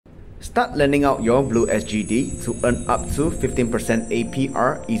Start lending out your bluSGD to earn up to 15%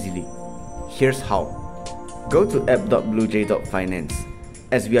 APR easily. Here's how. Go to app.bluejay.finance.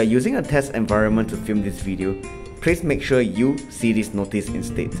 As we are using a test environment to film this video, please make sure you see this notice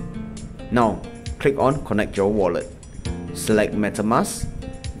instead. Now, click on Connect Your Wallet. Select MetaMask,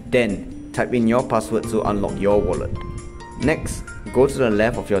 then type in your password to unlock your wallet. Next, go to the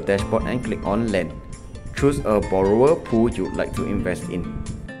left of your dashboard and click on Lend. Choose a borrower pool you'd like to invest in.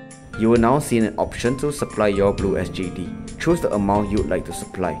 You will now see an option to supply your bluSGD. Choose the amount you'd like to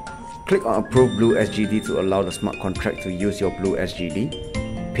supply. Click on Approve bluSGD to allow the smart contract to use your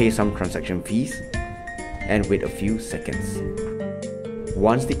bluSGD. Pay some transaction fees and wait a few seconds.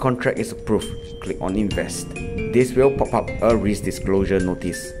 Once the contract is approved, click on Invest. This will pop up a risk disclosure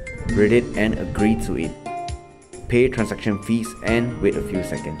notice. Read it and agree to it. Pay transaction fees and wait a few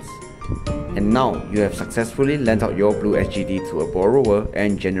seconds. And now you have successfully lent out your bluSGD to a borrower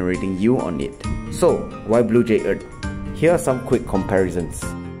and generating yield on it. So why Bluejay earn? Here are some quick comparisons.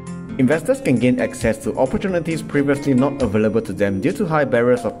 Investors can gain access to opportunities previously not available to them due to high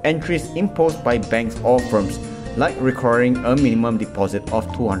barriers of entries imposed by banks or firms, like requiring a minimum deposit of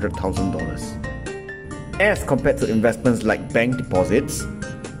 $200,000. As compared to investments like bank deposits,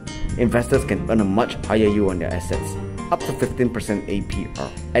 investors can earn a much higher yield on their assets, up to 15%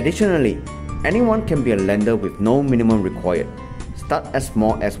 APR. Additionally, anyone can be a lender with no minimum required. Start as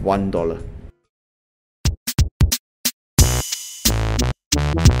small as $1.